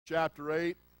chapter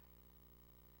 8.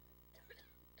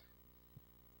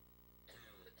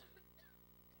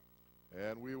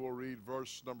 And we will read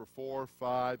verse number 4,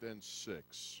 5, and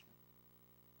 6.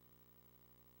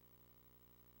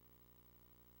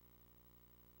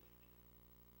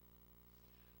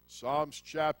 Psalms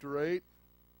chapter 8,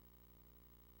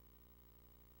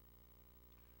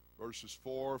 verses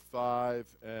 4,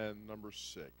 5, and number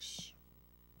 6.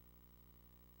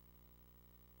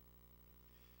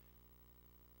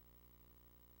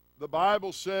 The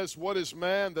Bible says, "What is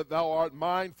man that thou art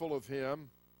mindful of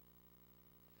him,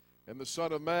 and the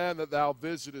Son of Man that thou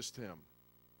visitest him?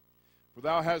 For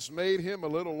thou hast made him a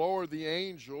little lower than the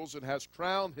angels, and hast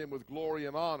crowned him with glory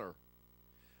and honor.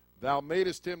 Thou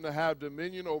madest him to have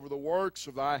dominion over the works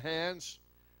of thy hands,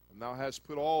 and thou hast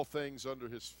put all things under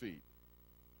his feet."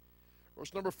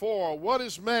 Verse number 4, what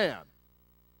is man?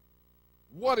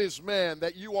 What is man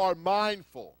that you are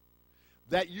mindful,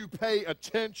 that you pay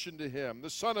attention to him, the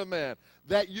Son of Man,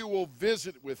 that you will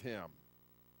visit with him?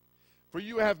 For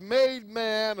you have made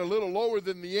man a little lower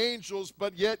than the angels,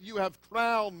 but yet you have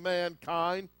crowned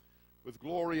mankind with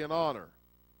glory and honor.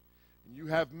 And you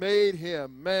have made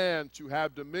him, man, to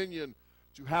have dominion,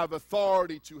 to have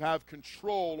authority, to have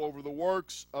control over the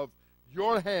works of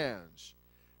your hands.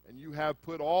 And you have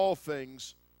put all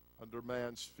things under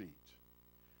man's feet.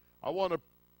 I want to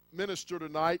minister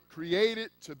tonight,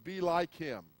 created to be like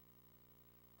him.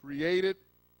 Created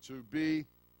to be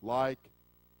like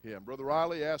him. Brother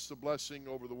Riley, ask the blessing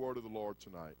over the word of the Lord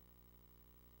tonight.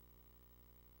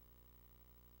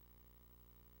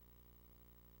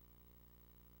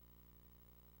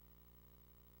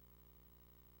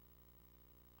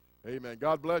 Amen.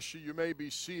 God bless you. You may be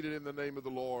seated in the name of the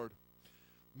Lord.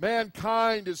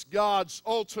 Mankind is God's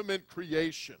ultimate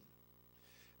creation.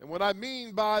 And what I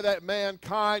mean by that,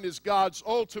 mankind is God's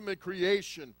ultimate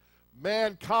creation,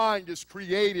 mankind is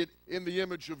created in the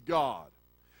image of God.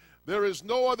 There is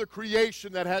no other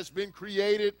creation that has been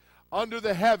created under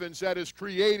the heavens that is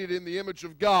created in the image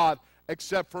of God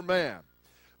except for man.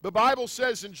 The Bible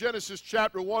says in Genesis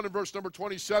chapter 1 and verse number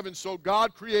 27, "So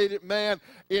God created man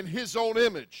in his own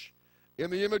image.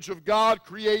 In the image of God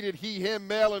created he him,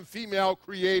 male and female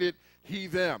created he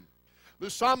them." The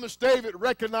psalmist David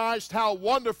recognized how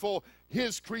wonderful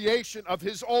his creation of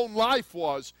his own life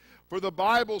was. For the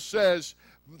Bible says,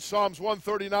 Psalms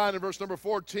 139 and verse number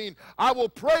 14, "I will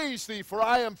praise thee, for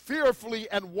I am fearfully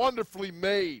and wonderfully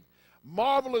made.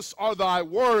 Marvelous are thy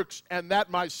works, and that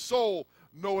my soul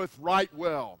knoweth right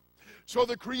well." So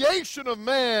the creation of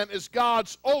man is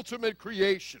God's ultimate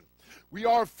creation. We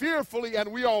are fearfully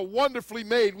and we are wonderfully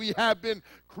made. We have been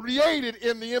created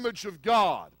in the image of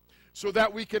God, so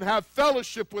that we can have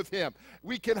fellowship with him.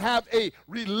 We can have a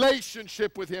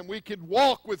relationship with him. We can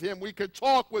walk with him. We can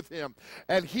talk with him.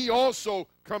 And he also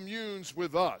communes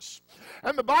with us.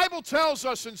 And the Bible tells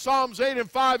us in Psalms 8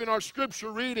 and 5 in our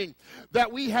scripture reading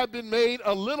that we have been made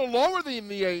a little lower than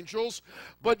the angels,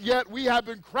 but yet we have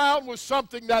been crowned with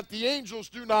something that the angels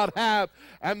do not have,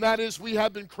 and that is we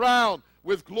have been crowned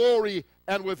with glory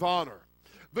and with honor.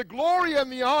 The glory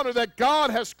and the honor that God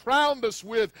has crowned us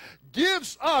with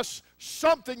gives us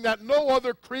something that no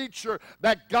other creature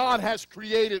that God has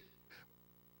created.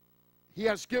 He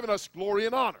has given us glory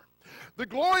and honor. The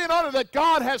glory and honor that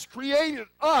God has created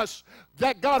us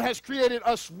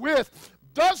with,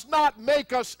 does not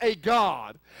make us a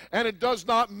God, and it does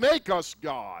not make us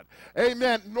God.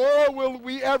 Amen. Nor will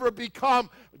we ever become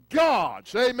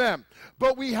gods. Amen.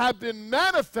 But we have been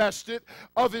manifested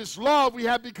of his love. We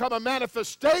have become a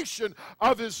manifestation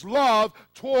of his love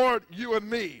toward you and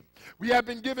me. We have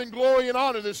been given glory and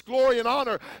honor. This glory and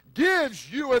honor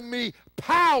gives you and me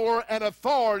power and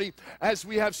authority, as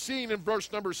we have seen in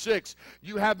verse number 6.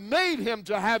 You have made him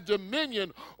to have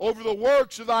dominion over the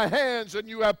works of thy hands, and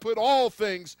you have put all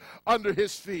things under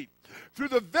his feet. Through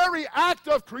the very act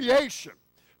of creation,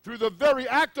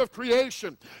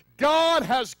 God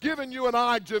has given you and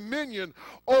I dominion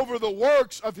over the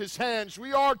works of his hands.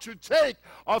 We are to take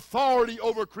authority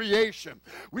over creation.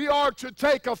 We are to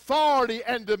take authority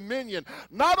and dominion,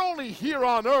 not only here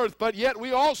on earth, but yet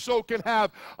we also can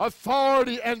have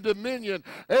authority and dominion,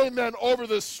 amen, over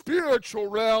the spiritual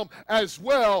realm as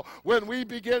well, when we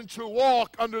begin to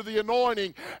walk under the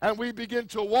anointing, and we begin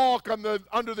to walk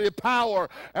under the power,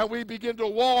 and we begin to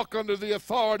walk under the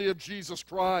authority of Jesus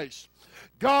Christ.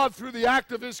 God, through the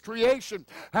act of his creation,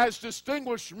 has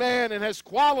distinguished man and has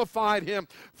qualified him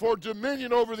for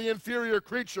dominion over the inferior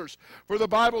creatures. For the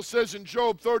Bible says in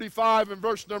Job 35 and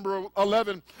verse number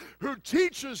 11, "Who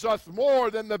teaches us more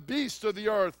than the beasts of the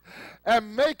earth,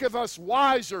 and maketh us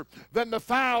wiser than the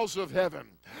fowls of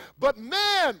heaven." But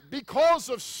man, because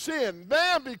of sin,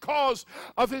 man, because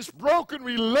of his broken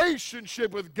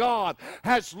relationship with God,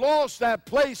 has lost that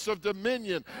place of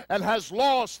dominion and has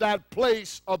lost that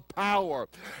place of power.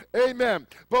 Amen.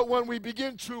 But when we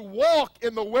begin to walk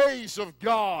in the ways of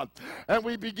God, and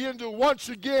we begin to once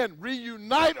again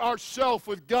reunite ourselves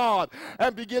with God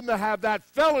and begin to have that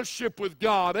fellowship with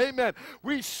God, amen,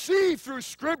 we see through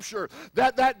Scripture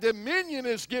that that dominion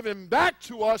is given back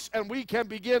to us, and we can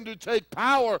begin to take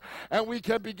power and we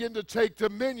can begin to take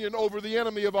dominion over the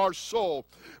enemy of our soul.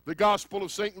 The Gospel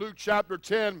of St. Luke chapter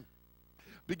 10,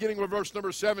 beginning with verse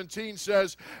number 17,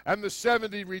 says, "And the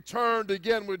 70 returned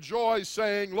again with joy,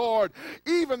 saying, Lord,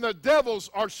 even the devils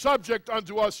are subject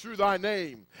unto us through thy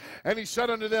name. And he said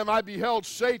unto them, I beheld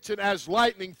Satan as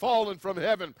lightning fallen from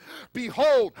heaven.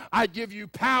 Behold, I give you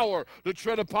power to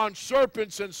tread upon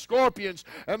serpents and scorpions,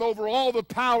 and over all the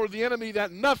power of the enemy,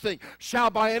 that nothing shall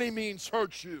by any means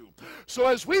hurt you." So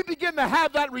as we begin to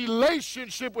have that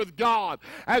relationship with God,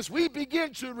 as we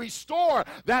begin to restore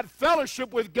that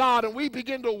fellowship with God, and we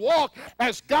begin to walk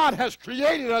as God has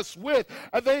created us with,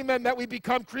 and amen, that we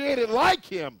become created like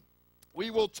him, we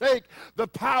will take the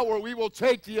power, we will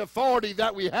take the authority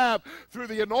that we have through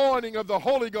the anointing of the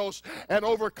Holy Ghost and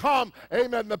overcome,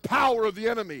 amen, the power of the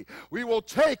enemy. We will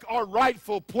take our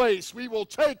rightful place. We will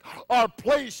take our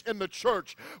place in the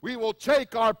church. We will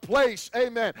take our place,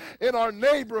 amen, in our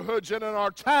neighborhoods and in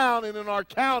our town and in our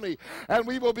county. And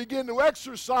we will begin to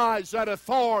exercise that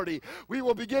authority. We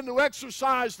will begin to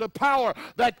exercise the power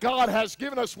that God has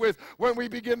given us with when we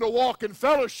begin to walk in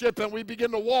fellowship and we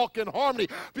begin to walk in harmony,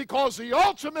 because the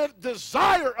ultimate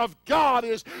desire of God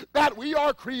is that we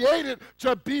are created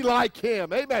to be like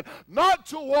him. Amen. Not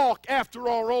to walk after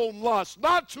our own lust,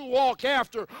 not to walk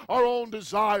after our own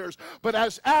desires, but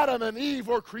as Adam and Eve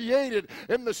were created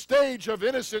in the stage of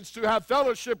innocence to have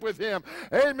fellowship with him.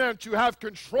 Amen. To have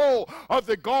control of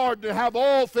the garden, to have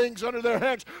all things under their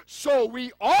hands. So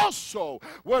we also,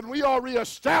 when we are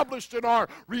reestablished in our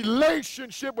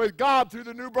relationship with God through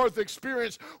the new birth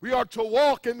experience, we are to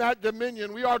walk in that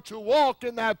dominion. We are to walk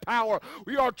in that power.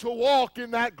 We are to walk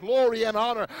in that glory and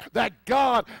honor that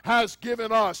God has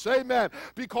given us. Amen.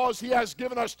 Because he has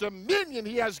given us dominion.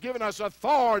 He has given us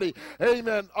authority.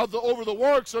 Amen. Over the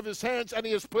works of his hands, and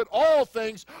he has put all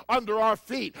things under our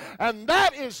feet. And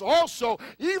that is also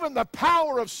even the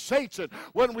power of Satan.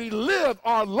 When we live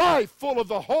our life full of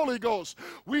the Holy Ghost,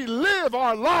 we live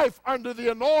our life under the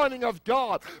anointing of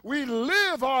God. We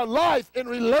live our life in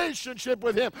relationship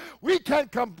with him. We can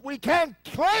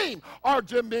claim our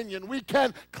dominion. We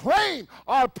can claim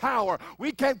our power.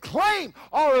 We can claim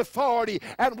our authority,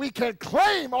 and we can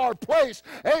claim our place,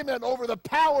 amen, over the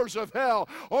powers of hell,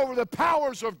 over the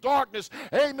powers of darkness,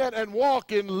 amen, and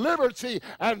walk in liberty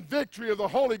and victory of the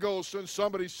Holy Ghost. And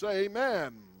somebody say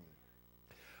amen.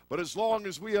 But as long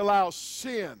as we allow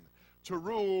sin to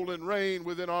rule and reign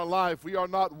within our life, we are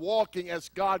not walking as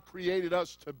God created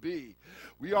us to be.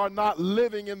 We are not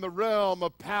living in the realm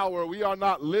of power. We are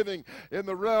not living in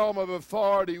the realm of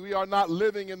authority. We are not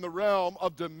living in the realm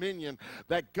of dominion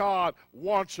that God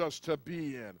wants us to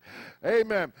be in.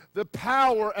 Amen. The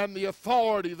power and the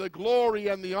authority, the glory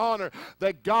and the honor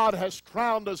that God has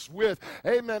crowned us with,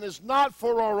 amen, is not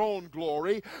for our own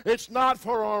glory. It's not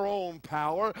for our own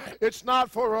power. It's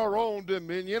not for our own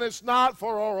dominion. It's not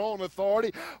for our own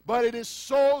authority, but it is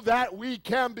so that we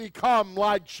can become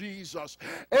like Jesus.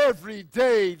 Every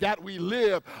day that we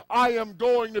live, I am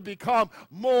going to become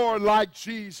more like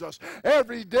Jesus.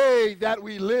 Every day that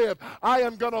we live, I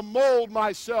am going to mold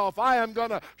myself. I am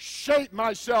going to shape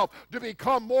myself to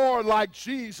become more like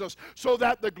Jesus, so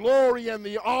that the glory and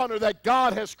the honor that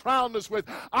God has crowned us with,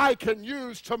 I can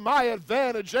use to my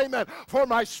advantage, amen, for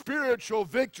my spiritual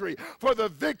victory, for the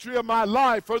victory of my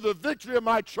life, for the victory of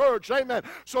my church, amen,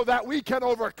 so that we can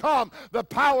overcome the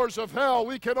powers of hell,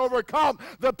 we can overcome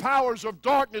the powers of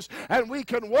darkness, and we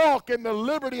can walk in the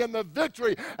liberty and the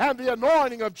victory and the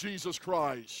anointing of Jesus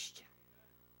Christ.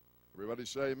 Everybody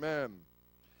say amen.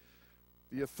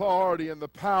 The authority and the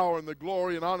power and the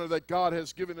glory and honor that God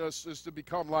has given us is to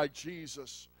become like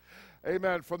Jesus.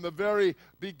 Amen. From the very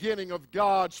beginning of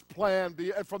God's plan,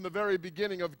 from the very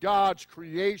beginning of God's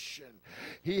creation,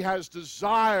 he has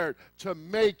desired to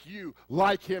make you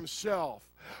like himself.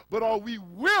 But are we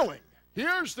willing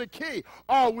Here's the key.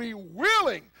 Are we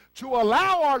willing to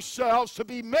allow ourselves to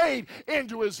be made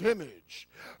into his image?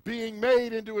 Being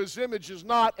made into his image is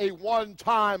not a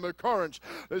one-time occurrence.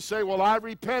 They say, well, I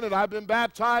repented. I've been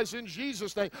baptized in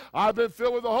Jesus' name. I've been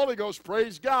filled with the Holy Ghost.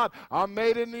 Praise God. I'm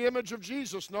made in the image of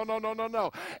Jesus. No, no, no, no,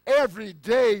 no. Every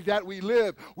day that we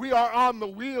live, we are on the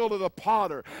wheel of the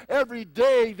potter. Every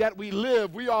day that we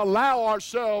live, we allow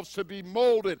ourselves to be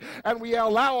molded, and we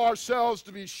allow ourselves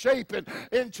to be shapen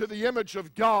into the image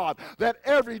of God. That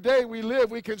every day we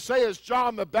live, we can say as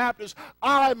John the Baptist,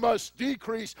 I must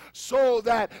decrease so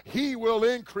that he will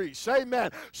increase.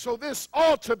 Amen. So this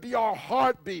ought to be our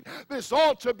heartbeat. This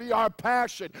ought to be our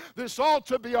passion. This ought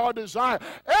to be our desire.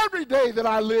 Every day that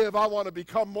I live, I want to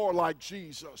become more like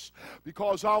Jesus,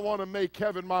 because I want to make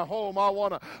heaven my home. I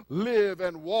want to live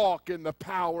and walk in the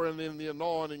power and in the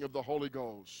anointing of the Holy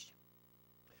Ghost.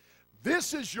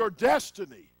 This is your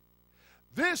destiny.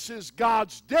 This is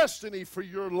God's destiny for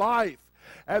your life.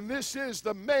 And this is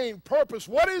the main purpose.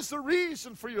 What is the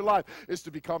reason for your life? Is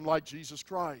to become like Jesus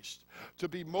Christ, to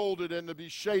be molded and to be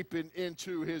shapen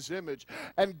into his image.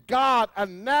 And God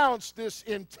announced this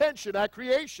intention at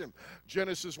creation.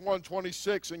 Genesis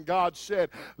 1:26, and God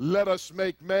said, let us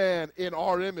make man in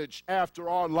our image, after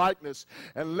our likeness,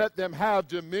 and let them have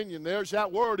dominion. There's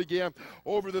that word again,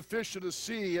 over the fish of the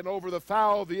sea, and over the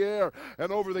fowl of the air,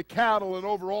 and over the cattle, and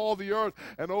over all the earth,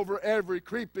 and over every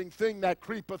creeping thing that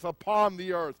creepeth upon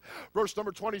the earth. Verse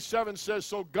number 27 says,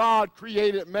 so God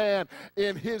created man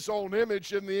in his own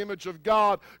image, in the image of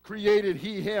God created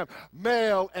he him.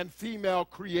 Male and female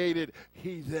created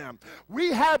he them.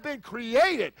 We have been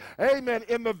created, amen,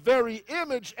 in the very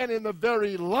image and in the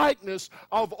very likeness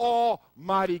of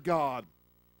Almighty God.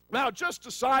 Now, just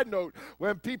a side note,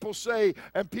 when people say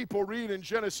and people read in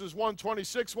Genesis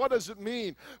 1:26, what does it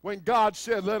mean when God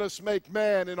said, let us make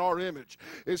man in our image?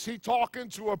 Is he talking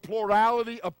to a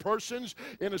plurality of persons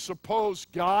in a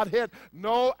supposed Godhead?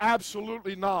 No,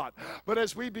 absolutely not. But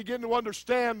as we begin to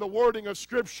understand the wording of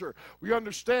Scripture, we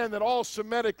understand that all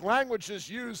Semitic languages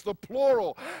use the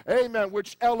plural, amen,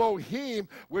 which Elohim,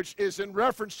 which is in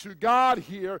reference to God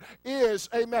here, is,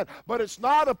 amen. But it's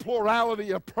not a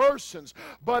plurality of persons,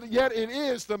 but yet it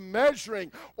is the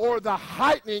measuring or the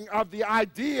heightening of the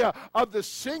idea of the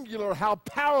singular, how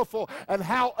powerful and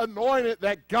how anointed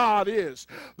that God is.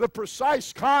 The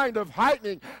precise kind of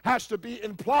heightening has to be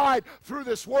implied through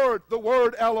this word, the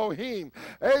word Elohim.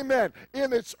 Amen.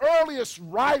 In its earliest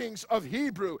writings of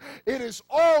Hebrew, it is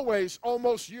always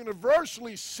almost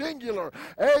universally singular.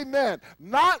 Amen.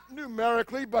 Not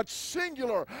numerically, but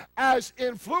singular, as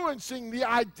influencing the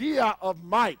idea of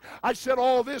might. I said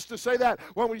all this to say that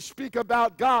when we speak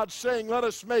about God saying, let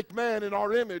us make man in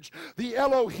our image, the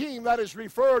Elohim that is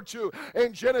referred to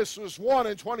in Genesis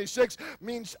 1:26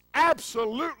 means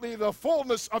absolutely the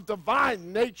fullness of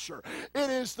divine nature. It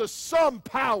is the sum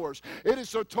powers. It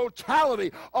is the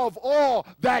totality of all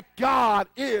that God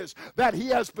is, that he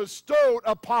has bestowed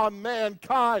upon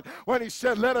mankind when he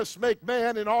said, let us make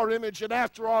man in our image and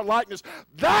after our likeness.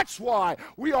 That's why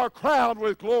we are crowned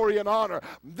with glory and honor.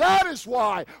 That is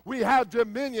why we have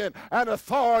dominion and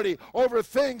authority over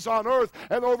things on earth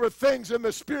and over things in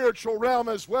the spiritual realm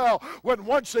as well, when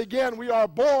once again we are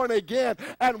born again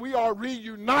and we are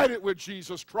reunited with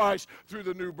Jesus Christ through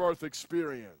the new birth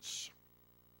experience.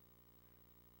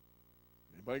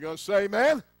 Anybody going to say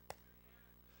amen?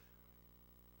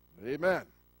 Amen.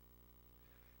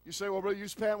 You say, well, Brother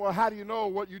Uspan, well, how do you know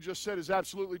what you just said is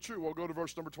absolutely true? Well, go to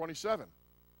verse number 27.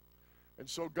 And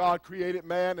so God created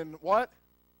man in what?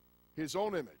 His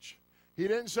own image. He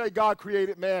didn't say God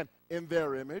created man in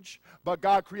their image, but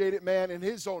God created man in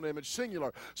his own image,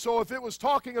 singular. So if it was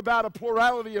talking about a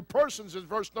plurality of persons in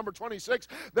verse number 26,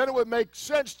 then it would make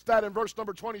sense that in verse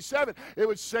number 27, it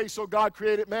would say, so God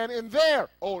created man in their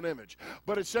own image.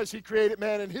 But it says he created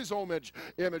man in his own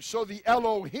image. So the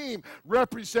Elohim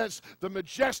represents the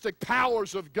majestic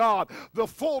powers of God, the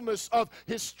fullness of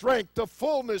his strength, the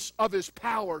fullness of his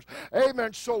powers.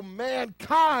 Amen. So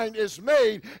mankind is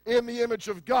made in the image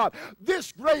of God.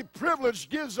 This great privilege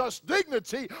gives us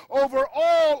dignity over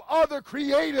all other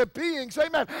created beings.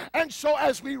 Amen. And so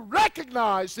as we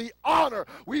recognize the honor,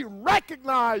 we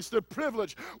recognize the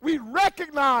privilege, we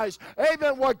recognize,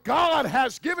 amen, what God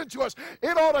has given to us,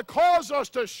 it ought to cause us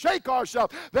to shake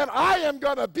ourselves that I am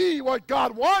going to be what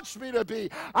God wants me to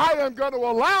be. I am going to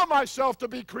allow myself to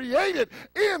be created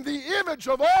in the image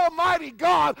of Almighty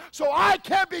God so I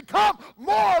can become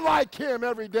more like him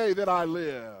every day that I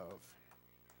live.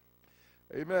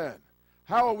 Amen.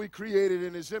 How are we created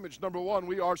in his image? Number one,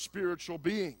 we are spiritual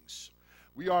beings.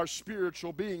 We are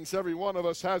spiritual beings. Every one of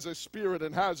us has a spirit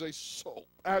and has a soul.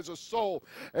 as a soul.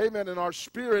 Amen. And our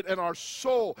spirit and our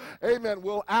soul, amen,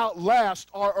 will outlast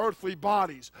our earthly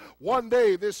bodies. One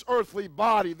day, this earthly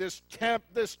body, this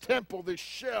temple, this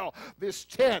shell, this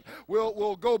tent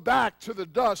will go back to the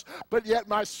dust. But yet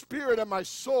my spirit and my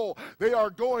soul, they are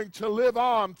going to live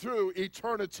on through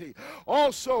eternity.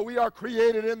 Also, we are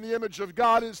created in the image of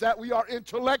God, is that we are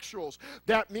intellectuals.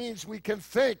 That means we can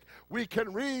think, we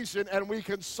can reason, and we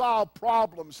can solve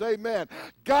problems. Amen.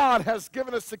 God has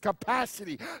given us the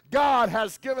capacity. God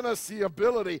has given us the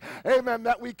ability, amen,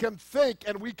 that we can think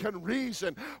and we can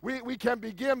reason. We can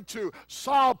begin to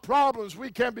solve problems.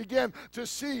 We can begin to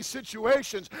see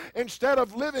situations. Instead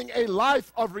of living a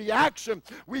life of reaction,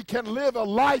 we can live a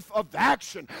life of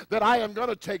action, that I am going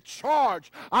to take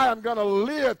charge. I am going to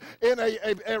live in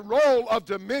a role of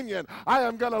dominion. I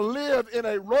am going to live in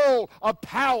a role of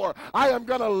power. I am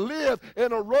going to live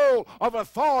in a role of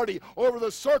authority over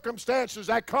the circumstances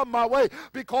that come my way,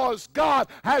 because God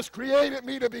has created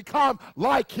me to become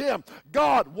like Him.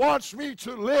 God wants me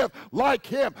to live like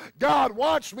Him. God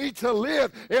wants me to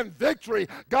live in victory.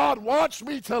 God wants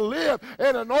me to live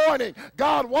in anointing.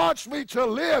 God wants me to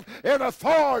live in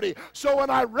authority. So when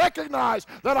I recognize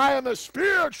that I am a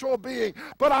spiritual being,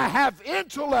 but I have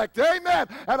intellect, amen,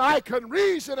 and I can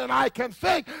reason and I can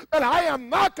think, that I am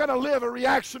not going to live a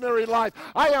reactionary life.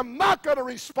 I am not going to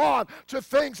respond to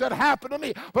things that happen to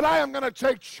me, but I am going to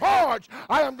take charge.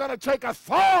 I am going to take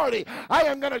authority. I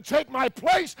am going to take my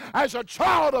place as a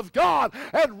child of God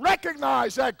and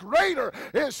recognize that greater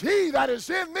is He that is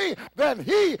in me than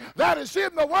he that is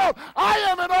in the world. I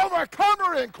am an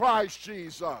overcomer in Christ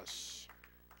Jesus.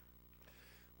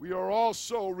 We are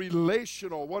also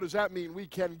relational. What does that mean? We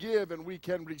can give and we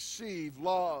can receive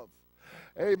love.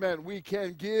 Amen. We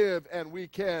can give and we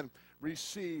can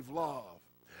receive love.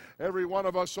 Every one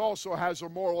of us also has a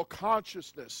moral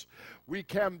consciousness. We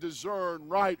can discern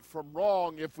right from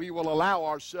wrong if we will allow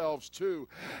ourselves to.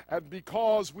 And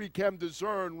because we can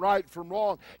discern right from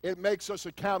wrong, it makes us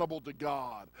accountable to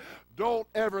God. Don't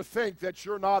ever think that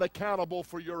you're not accountable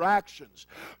for your actions.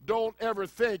 Don't ever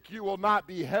think you will not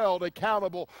be held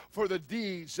accountable for the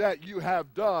deeds that you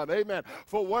have done. Amen.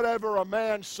 For whatever a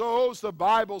man sows, the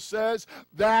Bible says,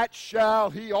 that shall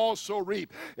he also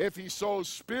reap. If he sows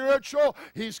spiritual,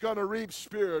 he's going to reap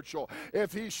spiritual.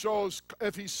 If he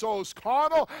sows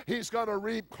carnal, he's going to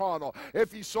reap carnal.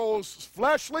 If he sows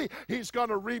fleshly, he's going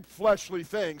to reap fleshly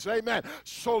things. Amen.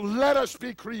 So let us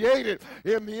be created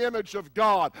in the image of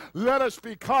God. Let us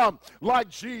become like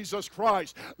Jesus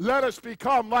Christ. Let us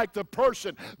become like the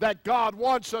person that God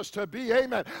wants us to be.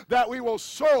 Amen. That we will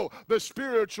sow the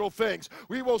spiritual things.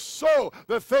 We will sow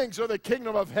the things of the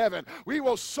kingdom of heaven. We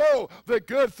will sow the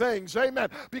good things. Amen.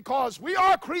 Because we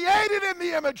are created in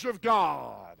the image of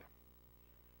God.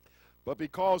 But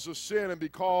because of sin and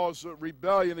because of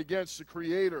rebellion against the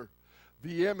Creator,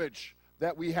 the image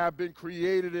that we have been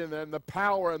created in and the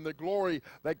power and the glory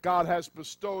that God has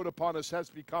bestowed upon us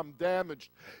has become damaged.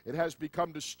 It has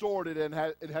become distorted and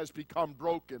it has become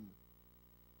broken.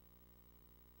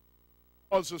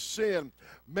 Because of sin,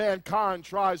 mankind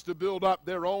tries to build up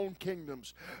their own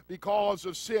kingdoms. Because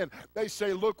of sin, they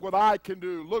say, look what I can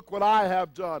do. Look what I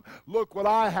have done. Look what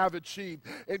I have achieved.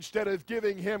 Instead of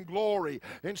giving Him glory,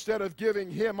 instead of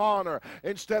giving Him honor,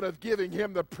 instead of giving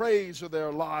Him the praise of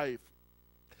their life.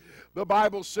 The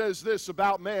Bible says this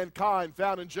about mankind,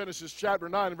 found in Genesis chapter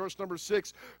 9 and verse number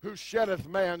 6, who sheddeth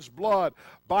man's blood?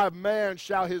 By man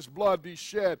shall his blood be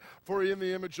shed, for in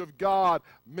the image of God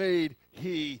made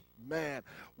he man.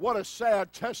 What a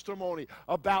sad testimony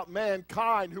about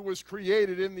mankind who was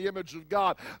created in the image of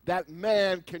God, that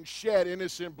man can shed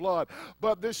innocent blood.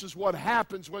 But this is what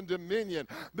happens when dominion,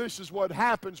 this is what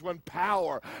happens when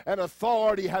power and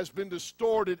authority has been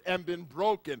distorted and been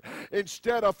broken.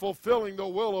 Instead of fulfilling the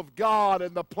will of God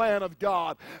and the plan of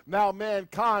God, now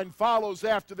mankind follows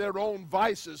after their own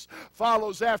vices,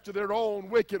 follows after their own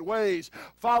wicked ways,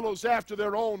 follows after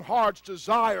their own heart's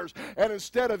desires, and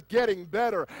instead of getting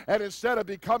better and instead of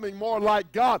becoming more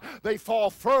like God, they fall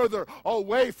further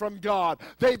away from God.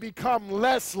 They become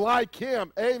less like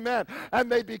Him. Amen.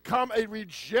 And they become a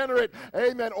regenerate,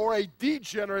 amen, or a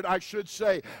degenerate, I should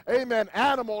say, amen,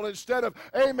 animal, instead of,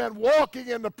 amen, walking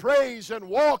in the praise and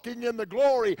walking in the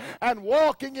glory and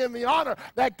walking in the honor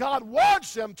that God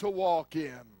wants them to walk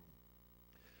in.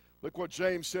 Look what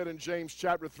James said in James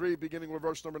chapter 3, beginning with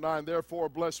verse number 9. Therefore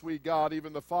bless we God,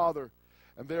 even the Father,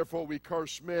 and therefore we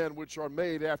curse men which are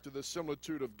made after the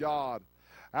similitude of God.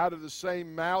 Out of the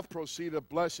same mouth proceedeth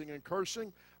blessing and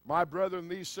cursing. My brethren,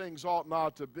 these things ought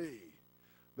not to be.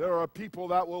 There are people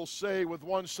that will say with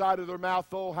one side of their mouth,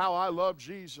 oh, how I love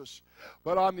Jesus.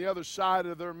 But on the other side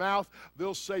of their mouth,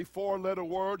 they'll say 4-letter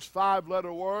words,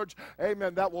 5-letter words,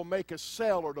 amen, that will make a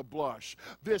sailor to blush.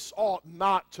 This ought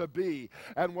not to be.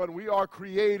 And when we are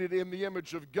created in the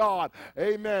image of God,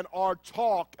 amen, our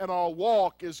talk and our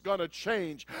walk is going to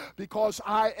change, because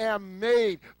I am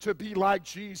made to be like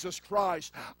Jesus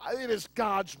Christ. It is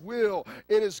God's will.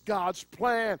 It is God's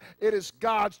plan. It is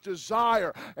God's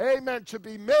desire, amen, to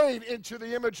be made into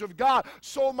the image of God.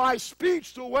 So my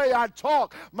speech, the way I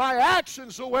talk, my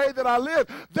actions, the way that I live,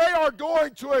 they are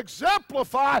going to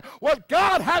exemplify what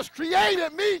God has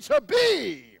created me to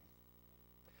be.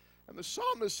 And the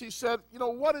psalmist, he said, you know,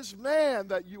 what is man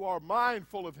that you are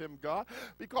mindful of him, God?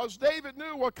 Because David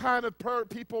knew what kind of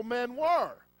people men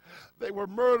were. They were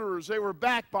murderers, they were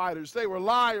backbiters, they were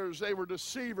liars, they were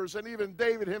deceivers, and even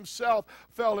David himself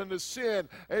fell into sin,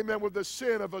 amen, with the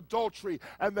sin of adultery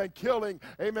and then killing,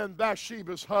 amen,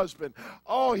 Bathsheba's husband.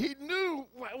 Oh, he knew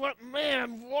what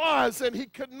man was, and he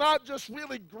could not just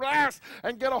really grasp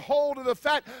and get a hold of the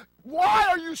fact, why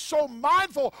are you so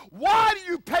mindful? Why do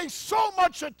you pay so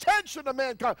much attention to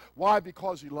mankind? Why?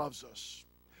 Because he loves us.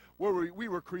 We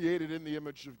were created in the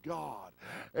image of God.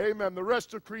 Amen. The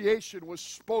rest of creation was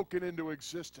spoken into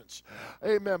existence.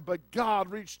 Amen. But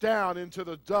God reached down into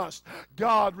the dust.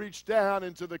 God reached down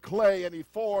into the clay, and he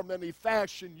formed and he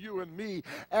fashioned you and me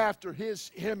after his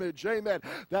image. Amen.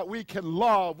 That we can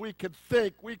love, we can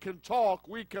think, we can talk,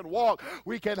 we can walk,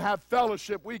 we can have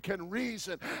fellowship, we can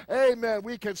reason. Amen.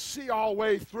 We can see our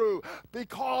way through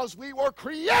because we were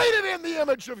created in the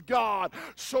image of God.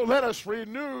 So let us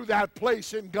renew that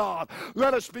place in God.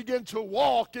 Let us begin to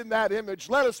walk in that image.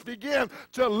 Let us begin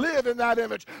to live in that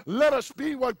image. Let us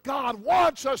be what God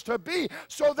wants us to be,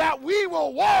 so that we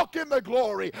will walk in the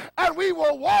glory and we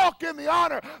will walk in the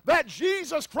honor that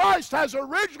Jesus Christ has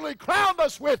originally crowned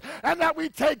us with, and that we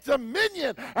take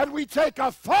dominion and we take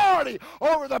authority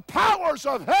over the powers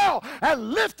of hell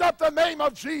and lift up the name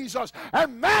of Jesus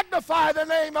and magnify the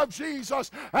name of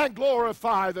Jesus and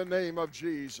glorify the name of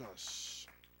Jesus.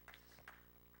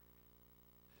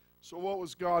 So what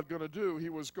was God going to do? He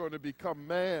was going to become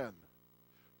man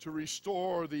to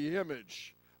restore the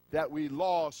image that we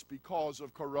lost because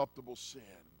of corruptible sin.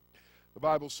 The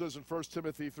Bible says in 1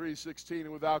 Timothy 3:16,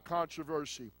 and without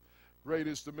controversy, great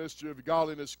is the mystery of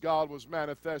godliness. God was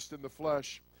manifest in the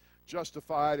flesh,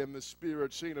 justified in the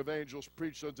spirit, seen of angels,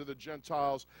 preached unto the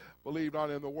Gentiles, believed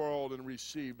on in the world, and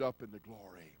received up into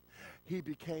glory. He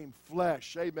became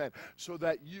flesh, amen, so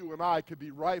that you and I could be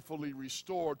rightfully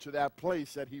restored to that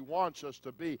place that he wants us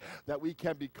to be, that we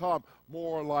can become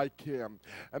more like him.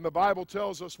 And the Bible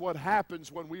tells us what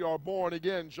happens when we are born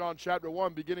again. John chapter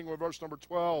 1, beginning with verse number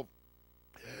 12.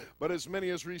 But as many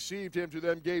as received him, to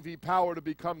them gave he power to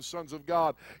become sons of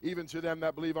God, even to them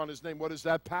that believe on his name. What is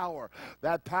that power?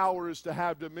 That power is to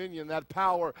have dominion. That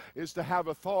power is to have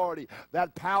authority.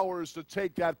 That power is to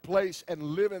take that place and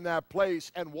live in that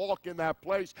place and walk in that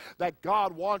place that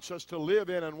God wants us to live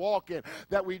in and walk in.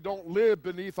 That we don't live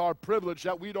beneath our privilege.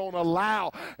 That we don't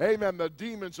allow, amen, the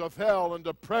demons of hell and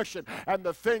depression and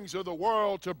the things of the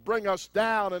world to bring us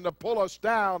down and to pull us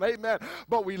down. Amen.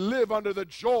 But we live under the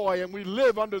joy and we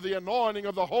live under the anointing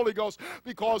of the Holy Ghost,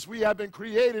 because we have been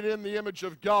created in the image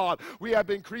of God. We have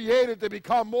been created to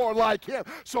become more like him.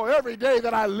 So every day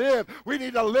that I live, we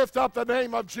need to lift up the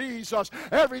name of Jesus.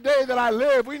 Every day that I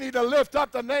live, we need to lift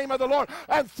up the name of the Lord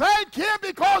and thank him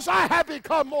because I have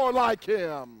become more like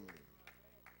him.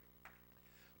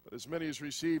 But as many as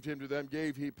received him, to them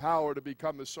gave he power to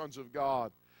become the sons of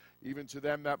God, even to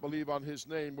them that believe on his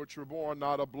name, which were born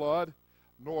not of blood,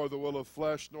 nor the will of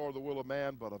flesh, nor the will of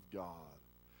man, but of God.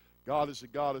 God is a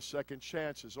God of second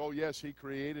chances. Oh, yes, he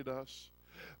created us,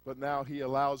 but now he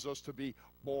allows us to be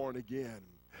born again.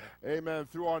 Amen.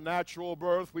 Through our natural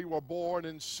birth, we were born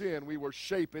in sin. We were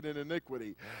shapen in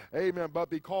iniquity. Amen. But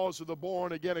because of the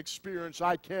born-again experience,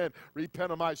 I can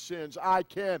repent of my sins. I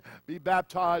can be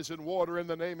baptized in water in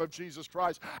the name of Jesus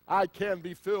Christ. I can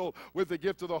be filled with the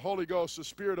gift of the Holy Ghost, the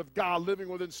Spirit of God living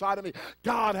within inside of me.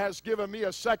 God has given me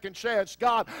a second chance.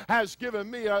 God has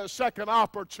given me a second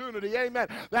opportunity. Amen.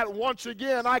 That once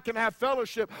again I can have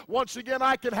fellowship. Once again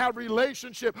I can have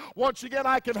relationship. Once again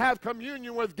I can have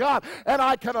communion with God. And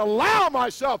I can allow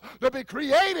myself to be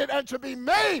created and to be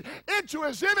made into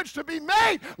his image, to be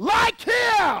made like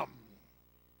him.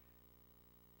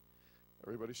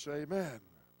 Everybody say amen.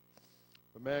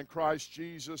 The man Christ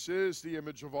Jesus is the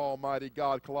image of Almighty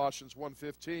God, Colossians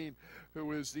 1:15,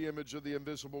 who is the image of the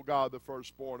invisible God, the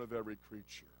firstborn of every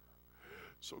creature.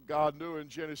 So God knew in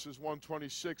Genesis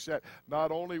 1:26 that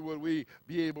not only would we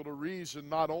be able to reason,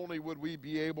 not only would we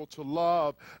be able to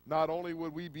love, not only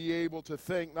would we be able to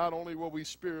think, not only were we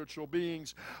spiritual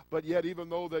beings, but yet even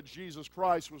though that Jesus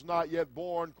Christ was not yet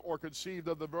born or conceived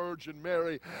of the Virgin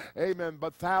Mary, amen,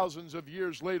 but thousands of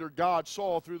years later God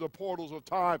saw through the portals of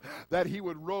time that he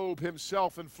would robe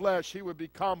himself in flesh, he would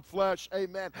become flesh,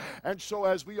 amen. And so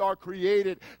as we are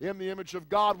created in the image of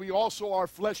God, we also are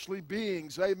fleshly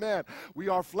beings, amen.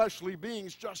 We are fleshly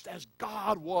beings just as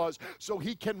God was, so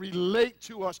he can relate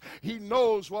to us. He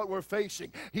knows what we're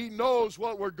facing. He knows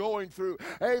what we're going through.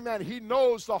 Amen. He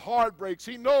knows the heartbreaks.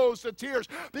 He knows the tears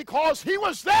because he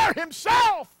was there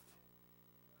himself.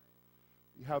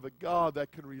 We have a God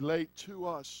that can relate to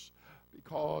us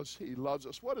because he loves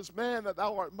us. What is man that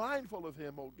thou art mindful of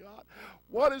him, O God?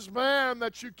 What is man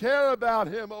that you care about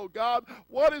him, O God?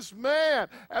 What is man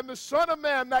and the Son of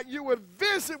Man that you would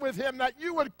visit with him, that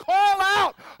you would call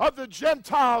out of the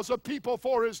Gentiles a people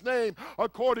for his name,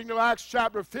 according to Acts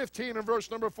chapter 15 and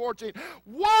verse number 14.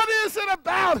 What is it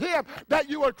about him that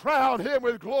you would crown him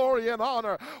with glory and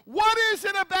honor? What is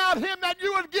it about him that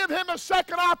you would give him a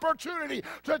second opportunity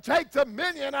to take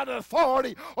dominion and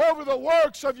authority over the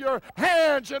works of your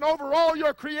hands and over all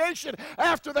your creation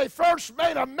after they first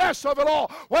made a mess of it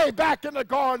all way back in the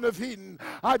Garden of Eden?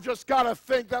 I've just got to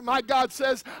think that my God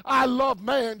says, I love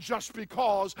man just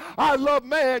because. I love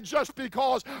man just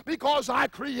because I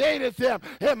created them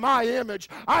in my image.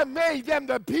 I made them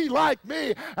to be like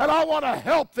me, and I want to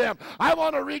help them. I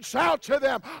want to reach out to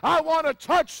them. I want to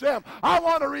touch them. I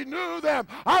want to renew them.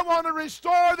 I want to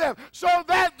restore them so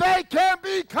that they can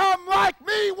become like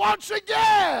me once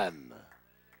again.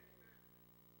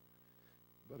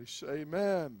 But he say,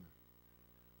 amen.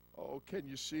 Oh, can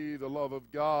you see the love of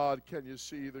God? Can you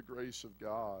see the grace of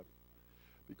God?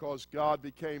 Because God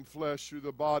became flesh through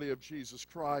the body of Jesus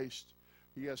Christ,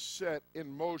 he has set in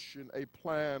motion a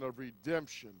plan of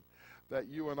redemption that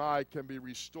you and I can be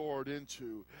restored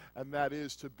into, and that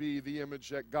is to be the image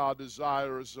that God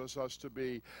desires us to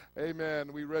be.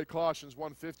 Amen. We read Colossians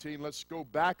 1:15. Let's go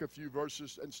back a few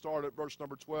verses and start at verse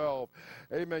number 12.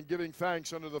 Amen. Giving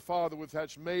thanks unto the Father which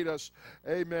hath made us,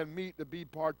 amen, meet to be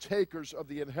partakers of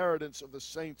the inheritance of the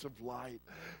saints of light.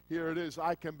 Here it is.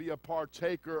 I can be a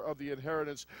partaker of the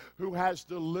inheritance who has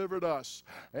delivered us.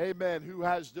 Amen. Who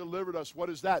has delivered us. What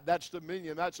is that? That's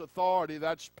dominion. That's authority.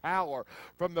 That's power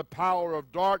from the power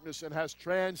of darkness, and has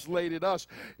translated us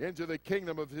into the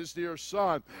kingdom of his dear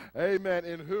Son. Amen.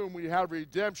 In whom we have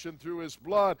redemption through his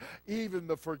blood, even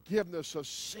the forgiveness of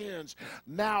sins.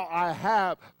 Now I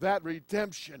have that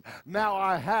redemption. Now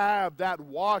I have that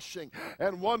washing.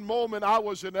 And one moment I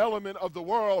was an element of the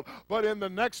world, but in the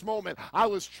next moment I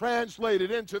was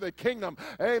translated into the kingdom.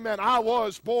 Amen. I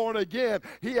was born again.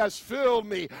 He has filled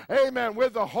me, amen,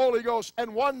 with the Holy Ghost.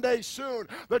 And one day soon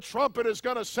the trumpet is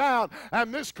going to sound,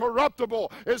 and this corruptible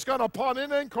is going to put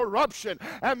in incorruption,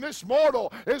 and this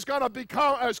mortal is going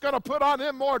to put on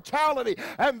immortality,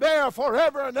 and there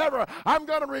forever and ever I'm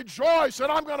going to rejoice and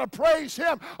I'm going to praise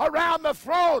him around the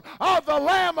throne of the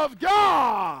Lamb of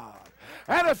God.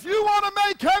 And if you want to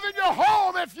make heaven your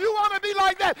home, if you want to be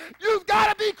like that, you've got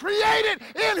to be created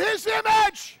in his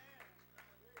image.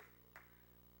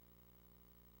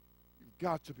 You've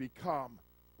got to become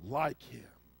like him.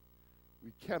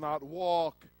 We cannot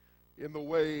walk in the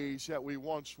ways that we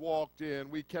once walked in.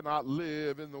 We cannot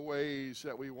live in the ways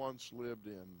that we once lived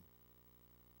in.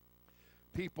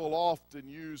 People often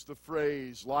use the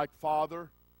phrase like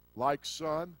father, like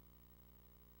son,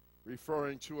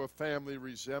 referring to a family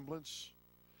resemblance.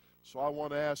 So I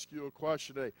want to ask you a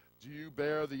question today. Do you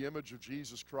bear the image of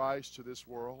Jesus Christ to this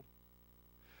world?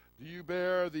 Do you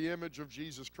bear the image of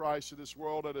Jesus Christ to this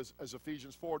world? And as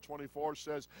Ephesians 4:24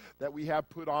 says, that we have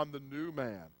put on the new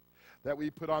man. That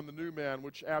we put on the new man,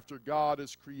 which after God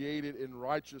is created in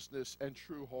righteousness and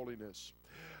true holiness.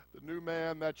 The new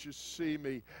man that you see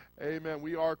me, amen,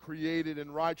 we are created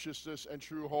in righteousness and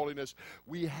true holiness.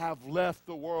 We have left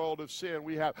the world of sin.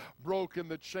 We have broken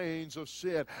the chains of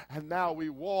sin. And now we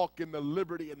walk in the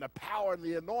liberty and the power and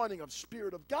the anointing of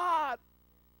Spirit of God.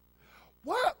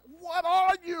 What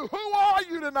are you? Who are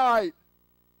you tonight?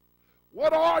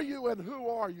 What are you and who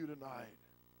are you tonight?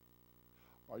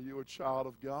 Are you a child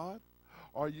of God?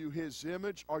 Are you his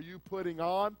image? Are you putting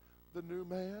on the new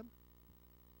man?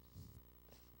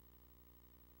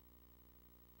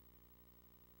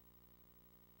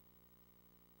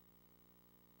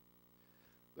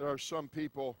 There are some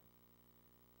people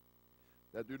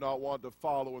that do not want to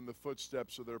follow in the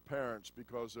footsteps of their parents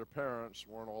because their parents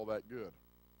weren't all that good.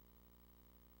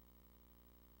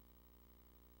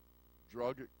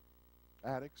 Drug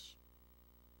addicts,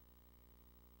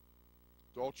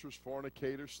 adulterers,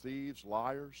 fornicators, thieves,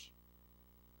 liars.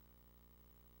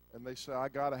 And they say, I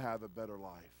got to have a better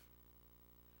life.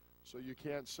 So you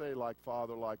can't say like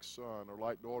father, like son, or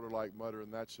like daughter, like mother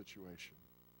in that situation.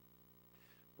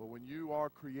 But when you are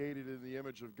created in the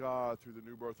image of God through the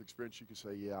new birth experience, you can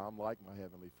say, yeah, I'm like my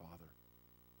Heavenly Father.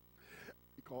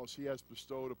 Because He has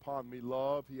bestowed upon me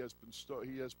love. He has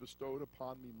bestowed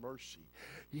upon me mercy.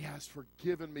 He has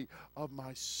forgiven me of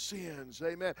my sins.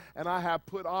 Amen. And I have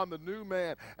put on the new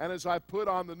man. And as I put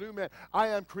on the new man, I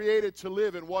am created to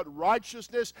live in what?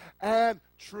 Righteousness and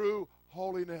true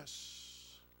holiness.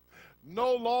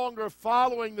 No longer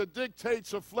following the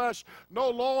dictates of flesh. No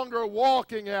longer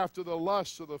walking after the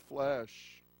lusts of the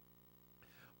flesh.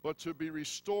 But to be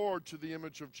restored to the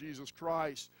image of Jesus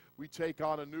Christ, we take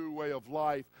on a new way of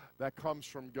life that comes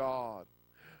from God.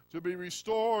 To be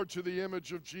restored to the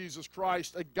image of Jesus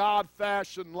Christ, a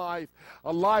God-fashioned life,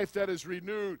 a life that is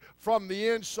renewed from the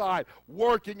inside,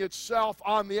 working itself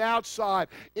on the outside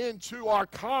into our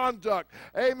conduct.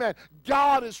 Amen.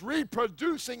 God is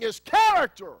reproducing His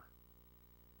character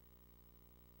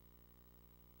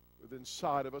within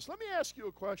inside of us. Let me ask you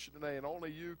a question today, and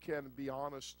only you can be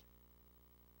honest.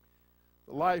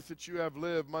 The life that you have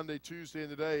lived Monday, Tuesday, and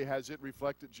today, has it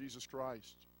reflected Jesus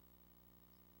Christ?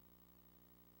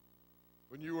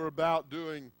 When you were about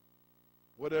doing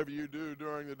whatever you do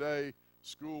during the day,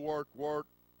 schoolwork, work,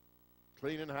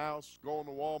 cleaning house, going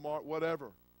to Walmart,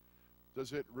 whatever,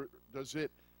 does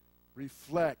it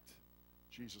reflect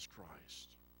Jesus Christ?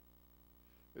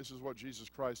 This is what Jesus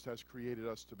Christ has created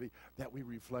us to be, that we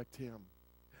reflect Him,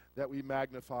 that we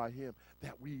magnify Him,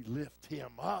 that we lift Him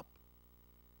up.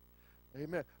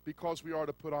 Amen. Because we are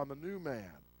to put on the new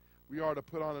man. We are to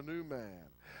put on a new man.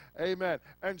 Amen.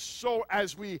 And so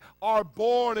as we are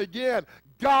born again,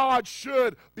 God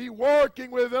should be working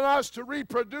within us to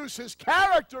reproduce His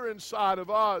character inside of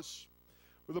us.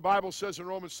 For the Bible says in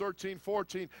Romans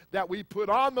 13:14 that we put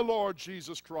on the Lord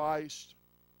Jesus Christ,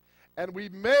 and we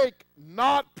make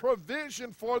not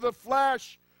provision for the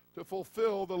flesh to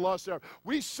fulfill the lust thereof.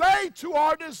 We say to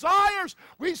our desires,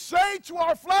 we say to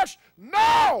our flesh,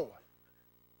 no!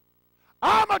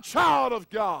 I'm a child of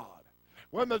God.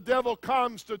 When the devil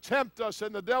comes to tempt us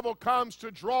and the devil comes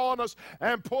to draw on us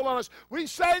and pull on us, we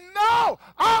say, no,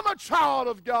 I'm a child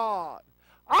of God.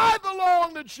 I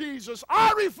belong to Jesus.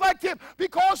 I reflect Him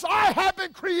because I have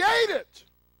been created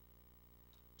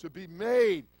to be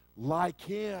made like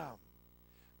Him.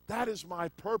 That is my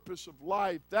purpose of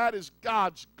life. That is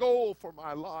God's goal for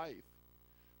my life,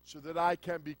 so that I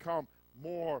can become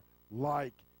more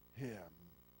like Him.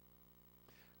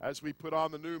 As we put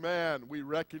on the new man, we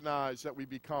recognize that we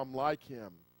become like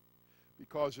Him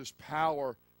because His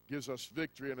power gives us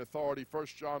victory and authority. 1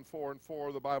 John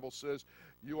 4:4, the Bible says,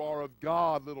 you are of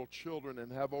God, little children,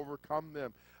 and have overcome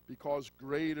them, because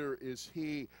greater is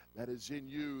He that is in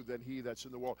you than he that's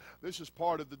in the world. This is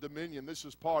part of the dominion. This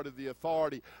is part of the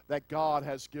authority that God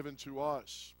has given to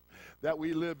us. That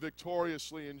we live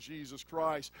victoriously in Jesus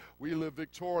Christ. We live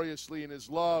victoriously in His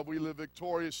love. We live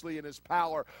victoriously in His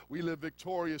power. We live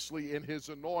victoriously in His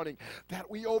anointing. That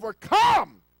we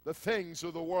overcome the things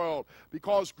of the world,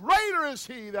 because greater is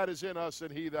He that is in us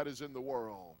than he that is in the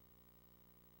world.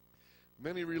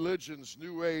 Many religions,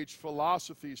 New Age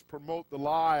philosophies promote the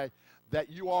lie that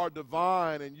you are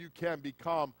divine and you can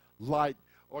become like,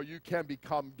 or you can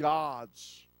become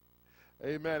gods.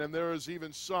 Amen. And there is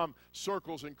even some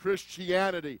circles in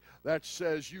Christianity that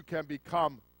says you can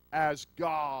become as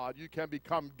God. You can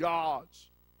become gods.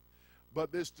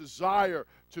 But this desire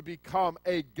to become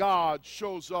a God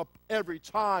shows up every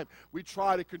time we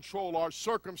try to control our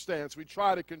circumstance. We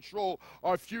try to control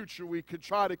our future. We could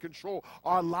try to control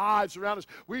our lives around us.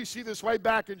 We see this way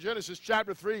back in Genesis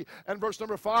chapter 3 and verse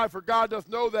number 5. For God doth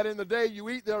know that in the day you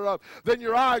eat thereof, then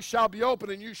your eyes shall be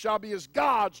open, and you shall be as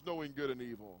gods, knowing good and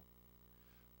evil.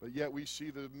 But yet we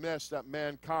see the mess that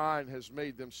mankind has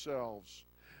made themselves.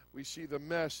 We see the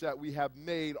mess that we have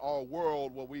made our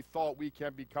world where we thought we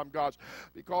can become gods.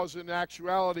 Because in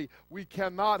actuality, we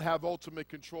cannot have ultimate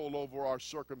control over our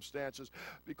circumstances.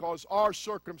 Because our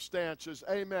circumstances,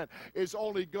 amen, is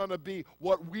only going to be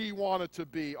what we want it to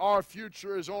be. Our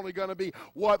future is only going to be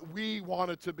what we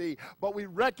want it to be. But we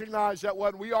recognize that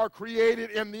when we are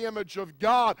created in the image of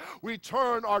God, we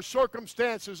turn our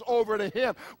circumstances over to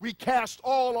Him. We cast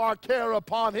all our care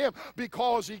upon Him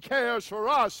because He cares for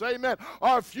us. Amen.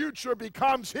 Our future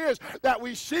becomes His, that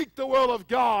we seek the will of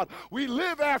God. We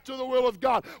live after the will of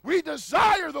God. We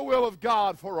desire the will of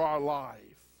God for our life.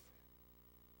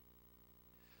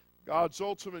 God's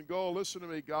ultimate goal, listen to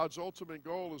me, God's ultimate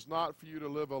goal is not for you to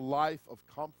live a life of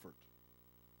comfort.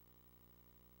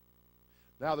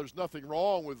 Now, there's nothing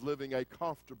wrong with living a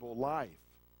comfortable life.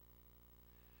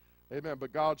 Amen.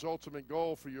 But God's ultimate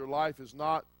goal for your life is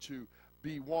not to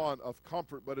be one of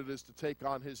comfort, but it is to take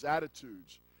on His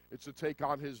attitudes. It's to take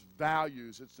on His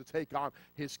values. It's to take on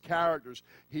His characters.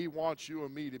 He wants you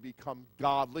and me to become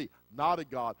godly. Not a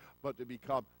God, but to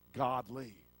become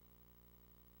godly.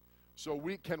 So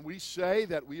can we say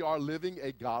that we are living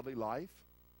a godly life?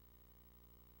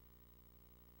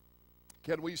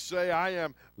 Can we say I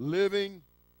am living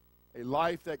a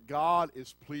life that God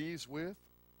is pleased with?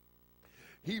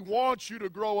 He wants you to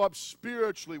grow up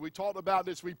spiritually. We talked about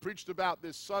this. We preached about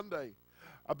this Sunday.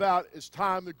 About it's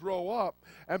time to grow up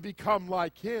and become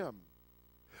like Him.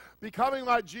 Becoming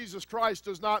like Jesus Christ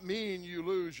does not mean you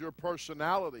lose your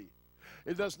personality.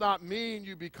 It does not mean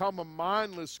you become a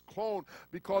mindless clone,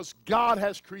 because God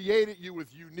has created you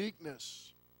with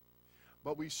uniqueness.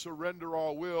 But we surrender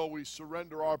our will, we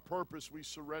surrender our purpose, we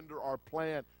surrender our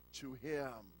plan to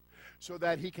Him, so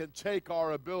that He can take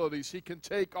our abilities, He can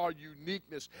take our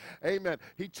uniqueness. Amen.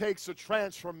 He takes the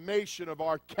transformation of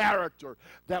our character,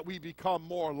 that we become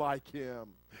more like Him,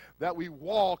 that we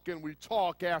walk and we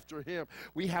talk after Him,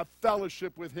 we have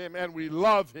fellowship with Him, and we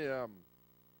love Him,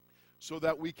 so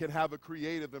that we can have a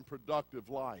creative and productive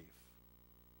life.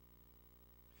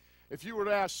 If you were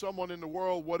to ask someone in the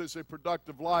world what is a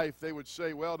productive life, they would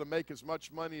say, well, to make as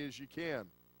much money as you can,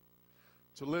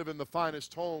 to live in the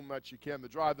finest home that you can, to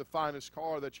drive the finest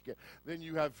car that you can. Then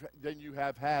you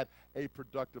have had a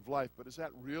productive life. But is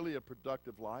that really a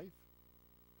productive life?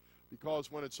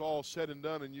 Because when it's all said and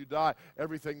done and you die,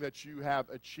 everything that you have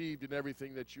achieved and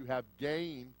everything that you have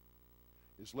gained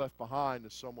is left behind to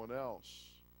someone else.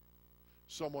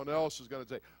 Someone else is going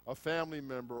to take a family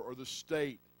member or the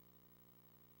state.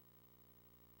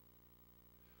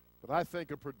 But I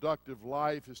think a productive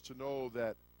life is to know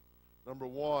that, number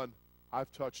one,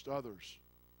 I've touched others.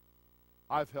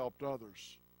 I've helped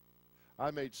others. I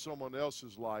made someone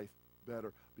else's life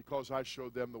better because I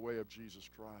showed them the way of Jesus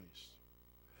Christ.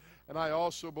 And I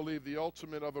also believe the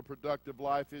ultimate of a productive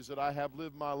life is that I have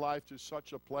lived my life to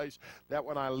such a place that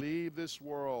when I leave this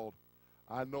world,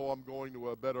 I know I'm going to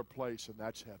a better place, and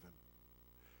that's heaven.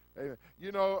 Amen.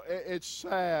 You know, it's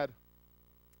sad,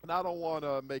 and I don't want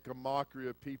to make a mockery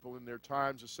of people in their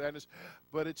times of sadness,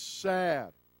 but it's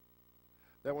sad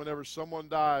that whenever someone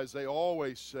dies, they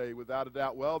always say, without a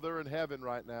doubt, well, they're in heaven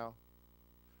right now,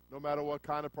 no matter what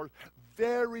kind of person.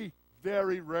 Very,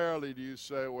 very rarely do you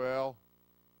say, well,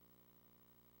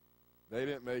 they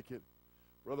didn't make it.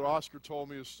 Brother Oscar told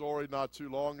me a story not too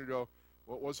long ago.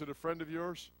 What was it, a friend of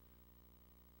yours?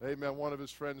 Amen. One of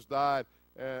his friends died,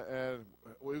 and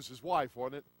it was his wife,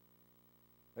 wasn't it?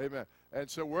 Amen. And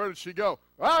so where did she go?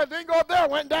 Well, I didn't go up there,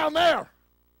 went down there.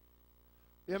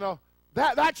 You know,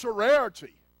 that's a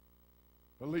rarity.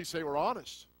 But at least they were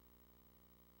honest.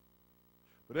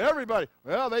 But everybody,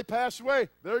 well, they passed away.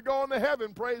 They're going to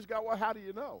heaven. Praise God. Well, how do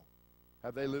you know?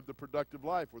 Have they lived a productive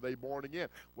life? Were they born again?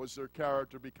 Was their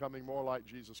character becoming more like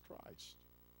Jesus Christ?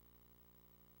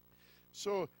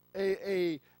 So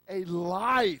a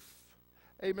life,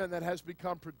 amen, that has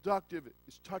become productive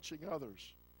is touching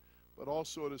others. But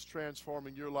also it is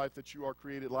transforming your life, that you are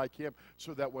created like Him,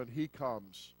 so that when He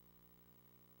comes,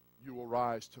 you will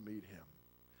rise to meet Him.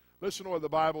 Listen to what the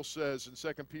Bible says in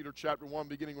 2 Peter chapter 1,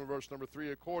 beginning with verse number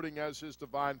 3. According as His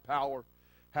divine power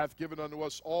hath given unto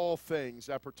us all things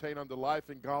that pertain unto life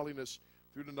and godliness,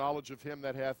 through the knowledge of Him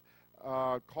that hath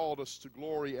called us to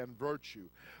glory and virtue.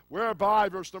 Whereby,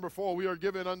 verse number 4, we are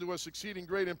given unto us exceeding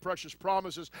great and precious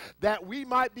promises, that we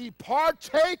might be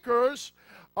partakers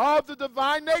of the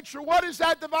divine nature. What is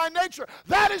that divine nature?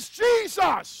 That is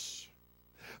Jesus.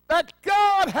 That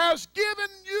God has given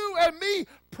you and me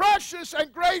precious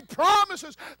and great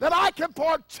promises, that I can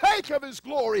partake of His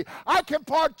glory. I can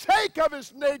partake of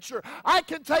His nature. I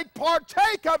can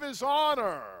partake of His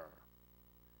honor.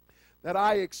 That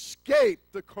I escape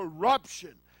the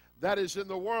corruption that is in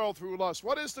the world through lust.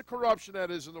 What is the corruption that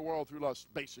is in the world through lust?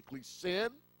 Basically sin.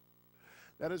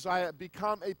 That is, I have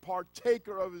become a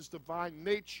partaker of His divine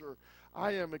nature.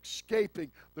 I am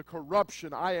escaping the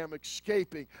corruption. I am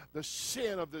escaping the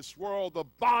sin of this world, the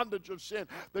bondage of sin,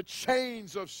 the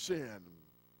chains of sin.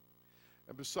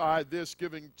 And beside this,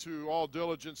 giving to all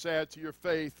diligence, add to your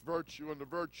faith virtue, and to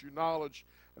virtue knowledge,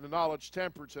 and the knowledge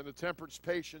temperance, and the temperance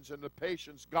patience, and the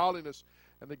patience godliness,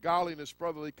 and the godliness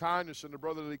brotherly kindness, and the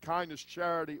brotherly kindness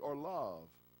charity or love.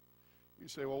 You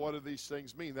say, well, what do these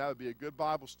things mean? That would be a good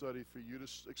Bible study for you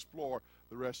to explore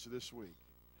the rest of this week.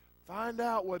 Find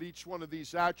out what each one of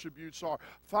these attributes are.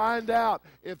 Find out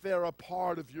if they're a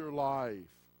part of your life.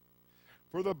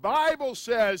 For the Bible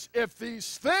says, if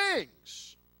these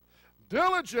things,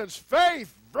 diligence,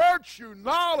 faith, virtue,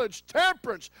 knowledge,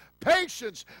 temperance,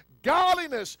 patience,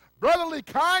 godliness, brotherly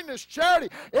kindness, charity.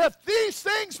 If these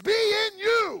things be in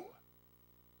you,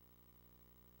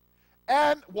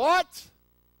 and what?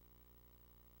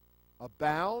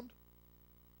 Abound.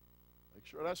 Make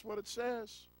sure that's what it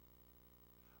says.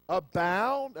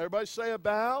 Abound. Everybody say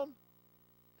abound.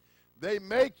 They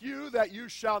make you that you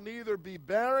shall neither be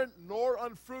barren nor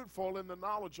unfruitful in the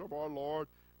knowledge of our Lord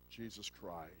Jesus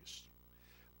Christ.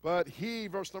 But he,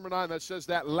 verse number 9, that says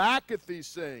that lacketh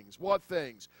these things. What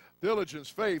things? Diligence,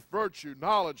 faith, virtue,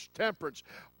 knowledge, temperance,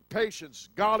 patience,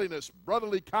 godliness,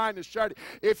 brotherly kindness, charity.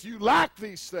 If you lack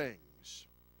these things,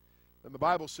 then the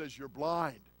Bible says you're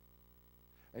blind.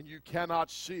 And you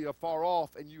cannot see afar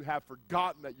off, and you have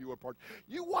forgotten that you are part.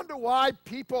 You wonder why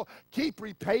people keep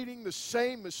repeating the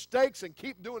same mistakes and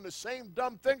keep doing the same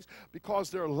dumb things? Because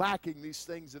they're lacking these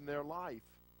things in their life.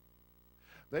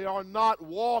 They are not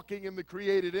walking in the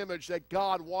created image that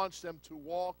God wants them to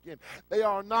walk in. They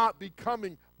are not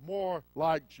becoming more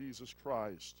like Jesus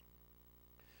Christ.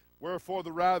 Wherefore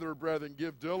the rather, brethren,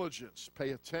 give diligence, pay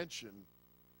attention,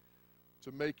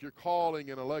 to make your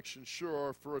calling and election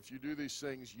sure, for if you do these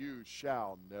things, you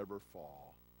shall never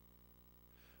fall.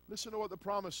 Listen to what the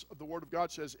promise of the Word of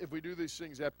God says. If we do these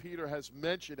things that Peter has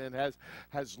mentioned and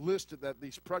has listed, that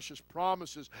these precious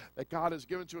promises that God has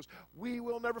given to us, we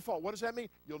will never fall. What does that mean?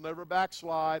 You'll never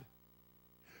backslide.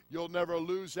 You'll never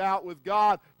lose out with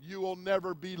God. You will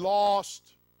never be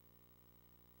lost.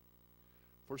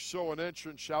 For so an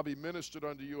entrance shall be ministered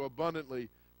unto you abundantly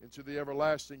into the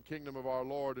everlasting kingdom of our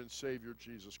Lord and Savior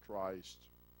Jesus Christ.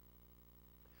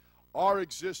 Our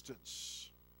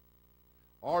existence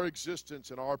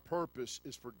and our purpose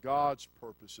is for God's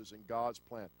purposes and God's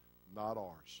plan, not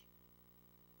ours.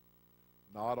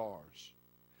 Not ours.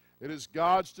 It is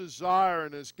God's desire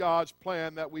and is God's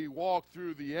plan that we walk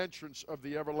through the entrance of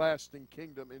the everlasting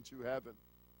kingdom into heaven.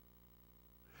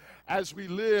 As we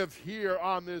live here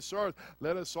on this earth,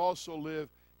 let us also live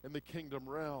in the kingdom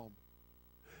realm.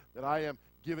 That I am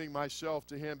giving myself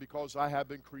to Him because I have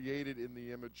been created in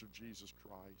the image of Jesus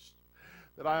Christ.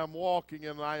 That I am walking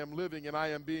and I am living and I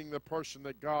am being the person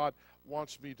that God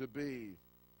wants me to be.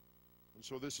 And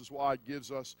so this is why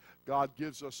God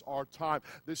gives us our time.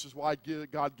 This is why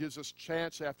God gives us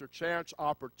chance after chance,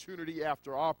 opportunity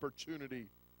after opportunity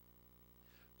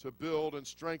to build and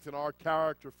strengthen our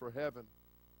character for heaven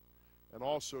and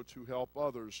also to help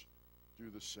others do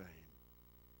the same.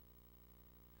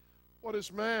 What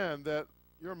is man that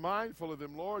you're mindful of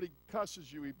him, Lord? He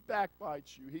cusses you, he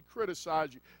backbites you, he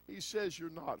criticizes you, he says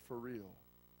you're not for real.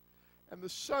 And the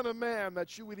Son of Man,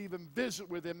 that you would even visit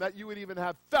with him, that you would even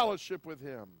have fellowship with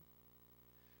him.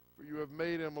 For you have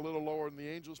made him a little lower than the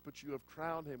angels, but you have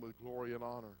crowned him with glory and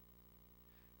honor.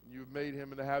 And you have made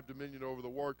him to have dominion over the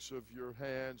works of your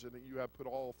hands, and that you have put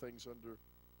all things under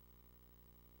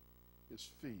his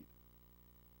feet.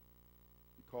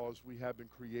 Because we have been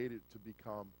created to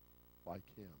become like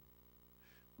him.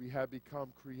 We have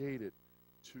become created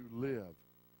to live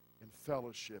in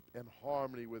fellowship and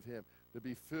harmony with him, to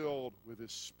be filled with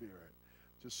his Spirit,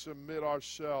 to submit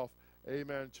ourselves,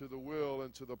 amen, to the will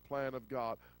and to the plan of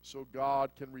God, so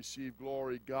God can receive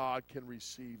glory, God can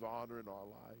receive honor in our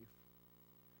life.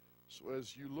 So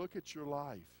as you look at your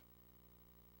life,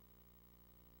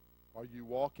 are you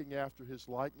walking after his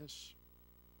likeness?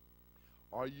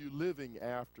 Are you living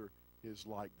after his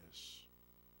likeness?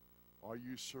 Are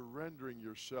you surrendering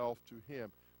yourself to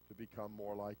him to become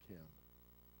more like him?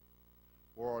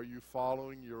 Or are you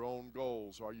following your own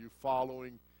goals? Are you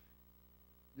following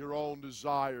your own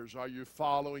desires? Are you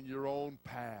following your own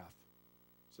path?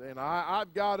 Saying,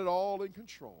 I've got it all in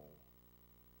control.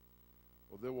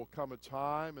 Well, there will come a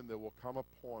time and there will come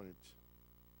a point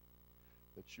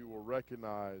that you will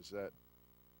recognize that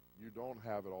you don't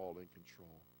have it all in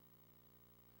control.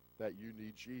 That you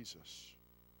need Jesus.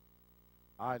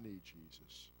 I need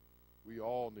Jesus. We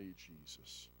all need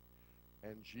Jesus.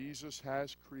 And Jesus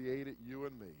has created you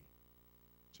and me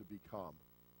to become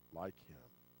like him.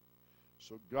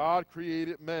 So God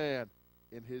created man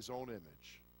in his own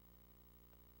image.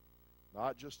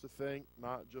 Not just to think,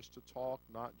 not just to talk,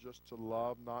 not just to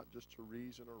love, not just to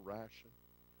reason or ration.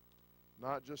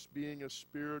 Not just being a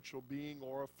spiritual being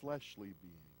or a fleshly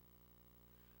being.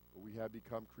 But we have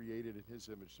become created in his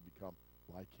image to become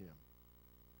like him.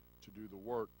 To do the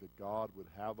work that God would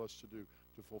have us to do,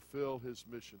 to fulfill his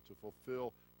mission, to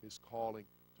fulfill his calling,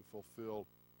 to fulfill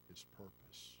his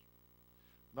purpose.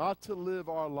 Not to live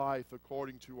our life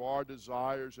according to our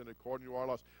desires and according to our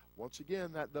lusts. Once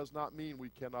again, that does not mean we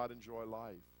cannot enjoy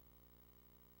life.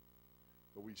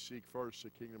 But we seek first the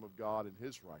kingdom of God and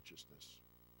his righteousness.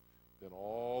 Then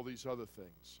all these other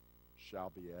things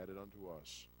shall be added unto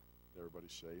us. Everybody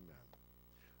say amen.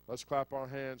 Let's clap our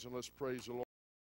hands and let's praise the Lord.